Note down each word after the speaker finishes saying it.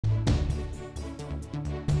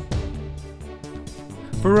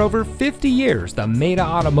For over 50 years, the Maita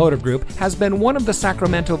Automotive Group has been one of the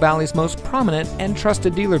Sacramento Valley's most prominent and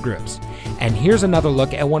trusted dealer groups. And here's another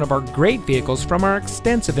look at one of our great vehicles from our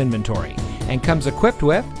extensive inventory, and comes equipped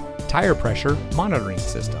with tire pressure monitoring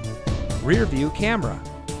system, rear view camera,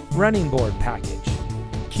 running board package,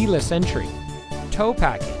 keyless entry, tow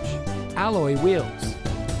package, alloy wheels,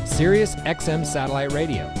 Sirius XM satellite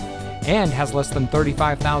radio, and has less than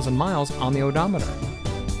 35,000 miles on the odometer.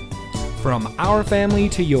 From our family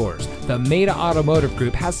to yours, the Maita Automotive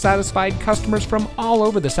Group has satisfied customers from all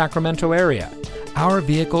over the Sacramento area. Our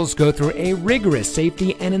vehicles go through a rigorous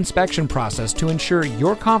safety and inspection process to ensure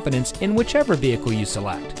your confidence in whichever vehicle you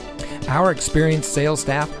select. Our experienced sales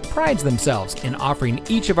staff prides themselves in offering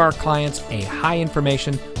each of our clients a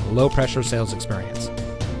high-information, low-pressure sales experience.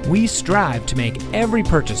 We strive to make every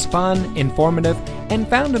purchase fun, informative, and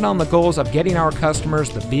founded on the goals of getting our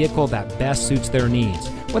customers the vehicle that best suits their needs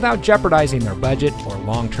without jeopardizing their budget or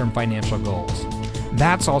long-term financial goals.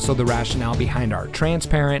 That's also the rationale behind our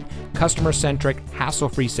transparent, customer-centric,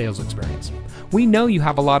 hassle-free sales experience. We know you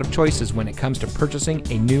have a lot of choices when it comes to purchasing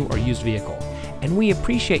a new or used vehicle, and we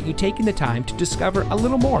appreciate you taking the time to discover a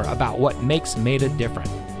little more about what makes Maita different.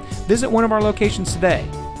 Visit one of our locations today.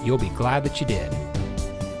 You'll be glad that you did.